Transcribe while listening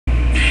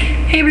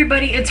Hey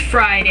everybody, it's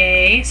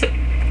Friday,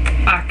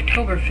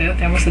 October 5th.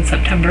 I almost said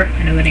September.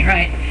 I know that ain't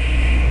right.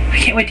 I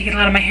can't wait to get a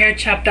lot of my hair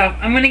chopped off.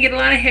 I'm going to get a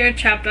lot of hair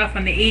chopped off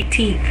on the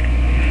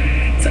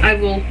 18th. So I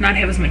will not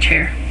have as much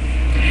hair.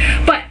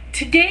 But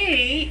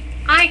today,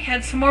 I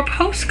had some more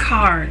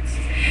postcards.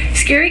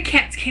 Scary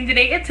Cats came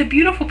today. It's a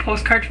beautiful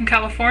postcard from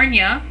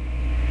California.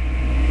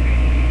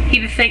 He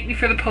just thanked me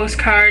for the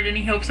postcard and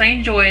he hopes I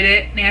enjoyed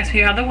it and asked me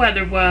how the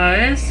weather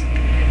was.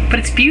 But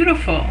it's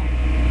beautiful.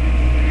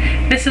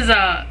 This is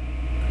a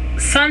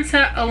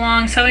sunset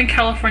along Southern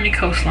California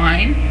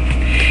coastline.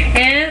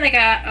 And I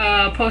got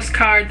a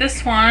postcard.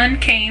 This one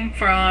came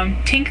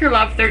from Tinker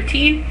Love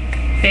 13.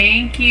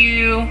 Thank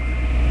you.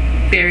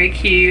 Very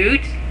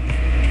cute.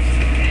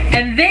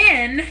 And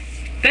then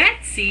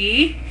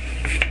Betsy,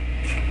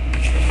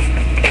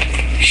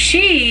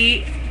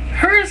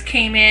 hers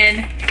came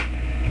in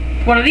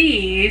one of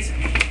these,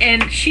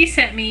 and she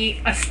sent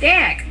me a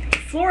stack.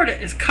 Florida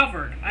is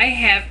covered. I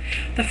have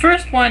the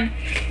first one.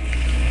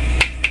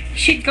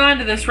 She'd gone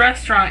to this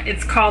restaurant.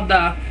 It's called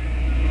the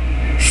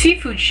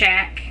Seafood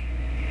Shack,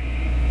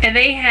 and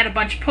they had a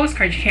bunch of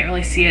postcards. You can't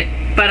really see it,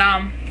 but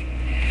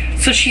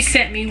so she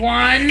sent me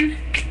one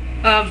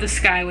of the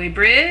Skyway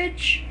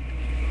Bridge,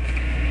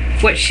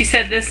 which she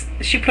said this.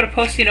 She put a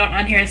Post-it note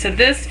on here and said,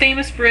 "This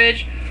famous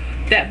bridge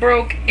that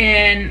broke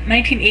in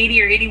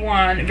 1980 or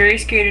 81. Very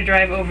scary to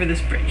drive over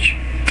this bridge."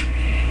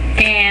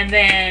 And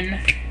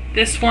then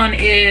this one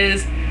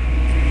is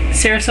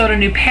Sarasota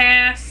New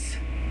Pass.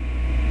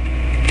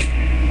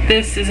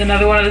 This is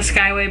another one of the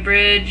Skyway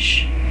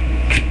Bridge.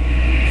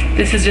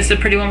 This is just a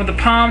pretty one with the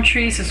palm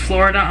trees. This is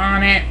Florida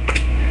on it.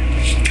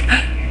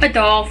 A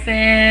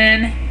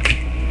dolphin.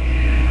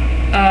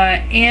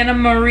 Anna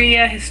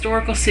Maria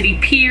Historical City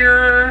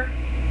Pier.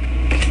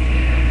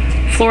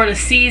 Florida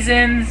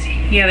Seasons.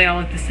 Yeah, they all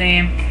look the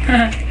same.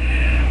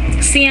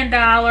 Sand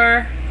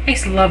Dollar. I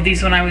used to love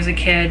these when I was a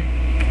kid.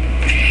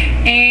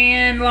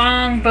 And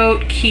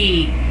Longboat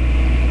Key.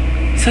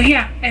 So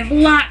yeah, I have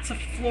lots of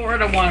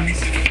Florida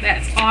ones.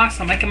 That's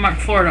awesome. I can mark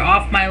Florida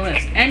off my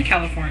list. And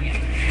California.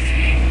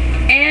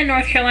 And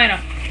North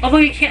Carolina. Although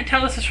you can't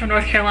tell this is from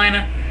North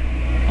Carolina.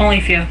 Only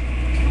if you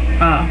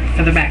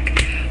further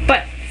back.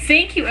 But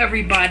thank you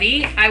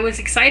everybody. I was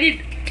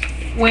excited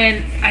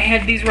when I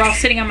had these were all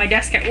sitting on my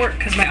desk at work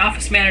because my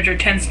office manager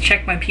tends to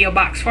check my P.O.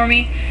 box for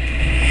me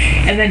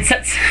and then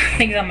sets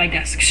things on my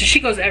desk. So she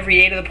goes every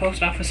day to the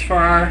post office for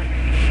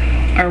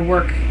our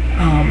work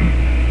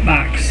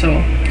box.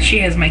 So she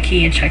has my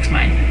key and checks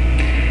mine.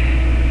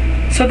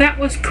 So that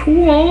was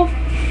cool.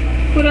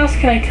 What else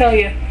can I tell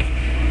you?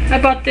 I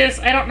bought this.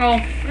 I don't know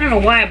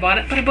why I bought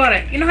it, but I bought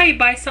it. You know how you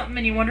buy something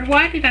and you wonder,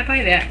 why did I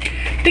buy that?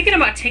 Thinking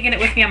about taking it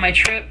with me on my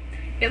trip.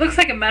 It looks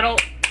like a metal.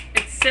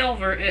 It's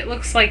silver. It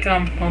looks like,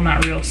 well,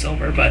 not real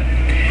silver, but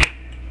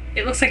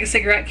it looks like a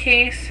cigarette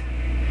case.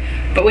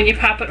 But when you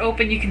pop it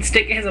open, you can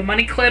stick, it has a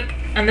money clip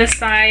on this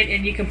side,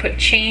 and you can put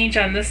change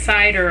on this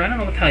side, or I don't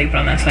know what the hell you put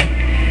on that side.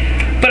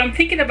 But I'm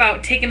thinking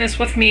about taking this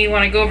with me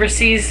when I go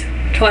overseas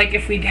to, like,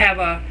 if we have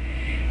a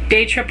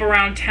day trip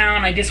around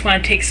town, I just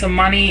want to take some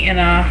money and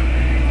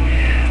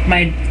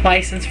my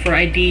license for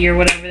ID or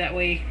whatever. That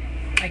way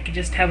I could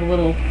just have a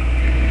little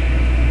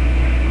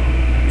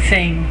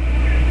thing.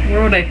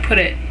 Where would I put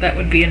it? That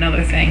would be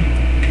another thing.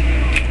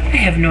 I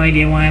have no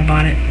idea why I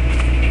bought it.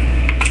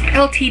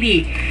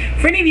 LTD.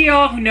 For any of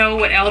y'all who know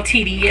what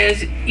LTD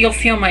is, you'll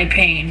feel my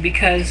pain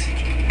because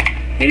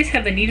they just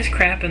have the neatest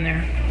crap in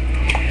there.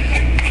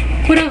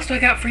 What else do I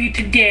got for you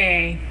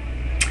today?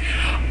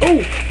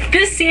 Oh,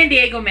 this San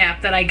Diego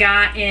map that I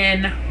got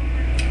in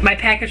my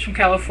package from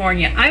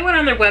California. I went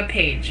on their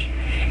webpage,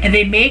 and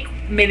they make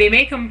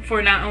them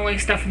for not only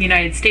stuff in the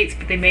United States,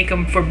 but they make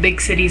them for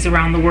big cities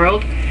around the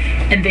world.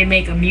 And they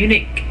make a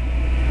Munich,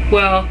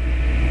 well,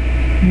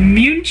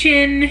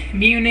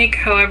 Munich,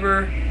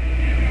 however,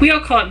 we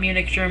all call it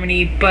Munich,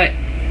 Germany, but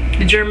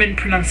the German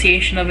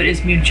pronunciation of it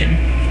is München.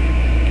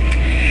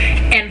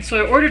 And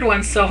so I ordered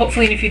one, so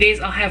hopefully in a few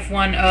days I'll have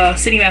one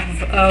city map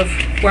of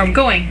where I'm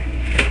going,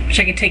 which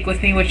I can take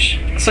with me,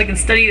 so I can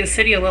study the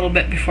city a little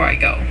bit before I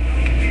go.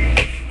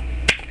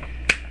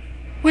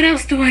 What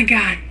else do I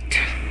got?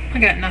 I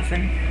got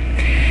nothing.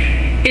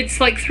 It's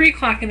like 3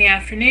 o'clock in the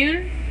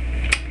afternoon.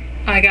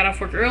 I got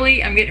off work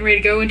early. I'm getting ready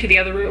to go into the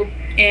other room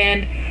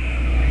and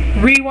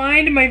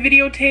rewind my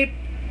videotape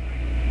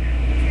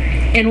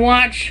and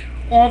watch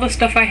all the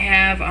stuff I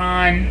have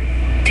on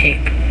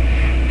tape.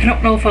 I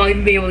don't know if I'll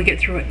even be able to get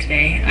through it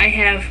today. I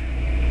have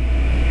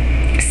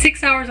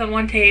 6 hours on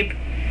one tape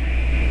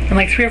and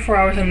like 3 or 4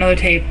 hours on another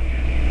tape.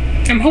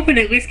 I'm hoping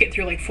to at least get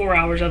through like 4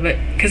 hours of it,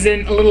 because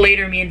then a little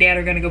later me and Dad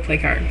are going to go play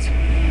cards.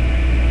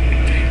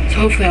 So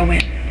hopefully I'll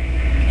win.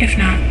 If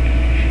not,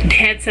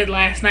 Dad said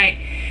last night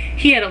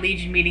he had a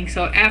Legion meeting,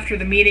 so after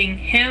the meeting,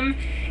 him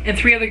and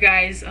 3 other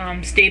guys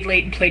stayed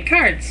late and played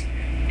cards.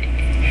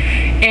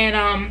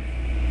 And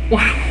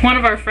one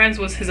of our friends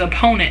was his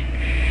opponent.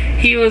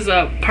 He was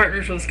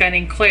partners with this guy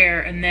named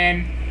Claire, and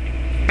then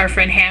our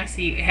friend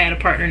Hassie had a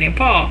partner named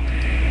Paul.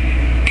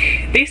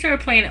 They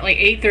started playing at like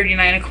 8:30,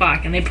 9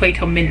 o'clock, and they played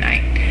till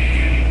midnight.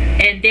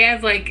 And And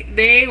Dad's like,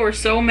 they were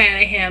so mad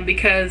at him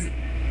because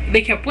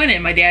they kept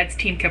winning. My dad's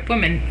team kept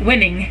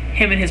winning,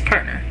 him and his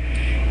partner.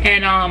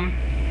 And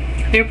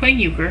they were playing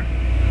euchre.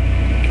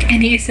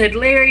 And he said,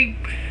 Larry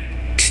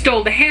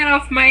stole the hat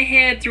off my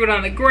head, threw it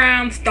on the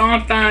ground,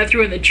 stomped on it,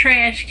 threw it in the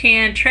trash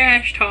can,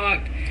 trash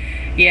talked.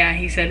 Yeah,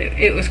 he said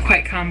it was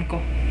quite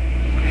comical.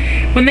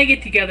 When they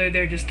get together,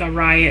 they're just a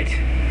riot.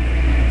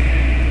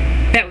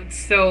 That would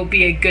so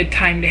be a good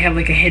time to have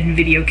like a hidden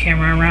video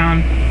camera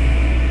around.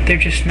 They're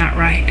just not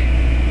right.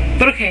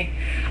 But okay,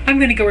 I'm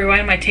gonna go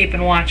rewind my tape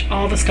and watch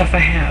all the stuff I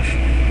have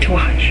to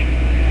watch.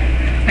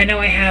 I know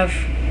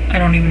I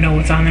don't even know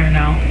what's on there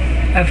now.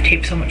 I've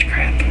taped so much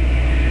crap.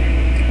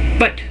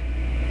 But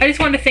I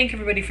just wanted to thank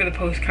everybody for the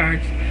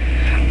postcards.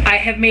 I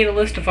have made a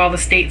list of all the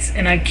states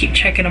and I keep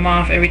checking them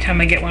off every time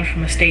I get one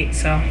from a state,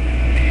 so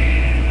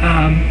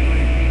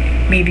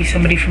maybe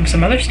somebody from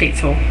some other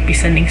states will be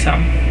sending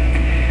some.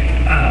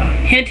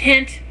 Hint,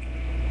 hint,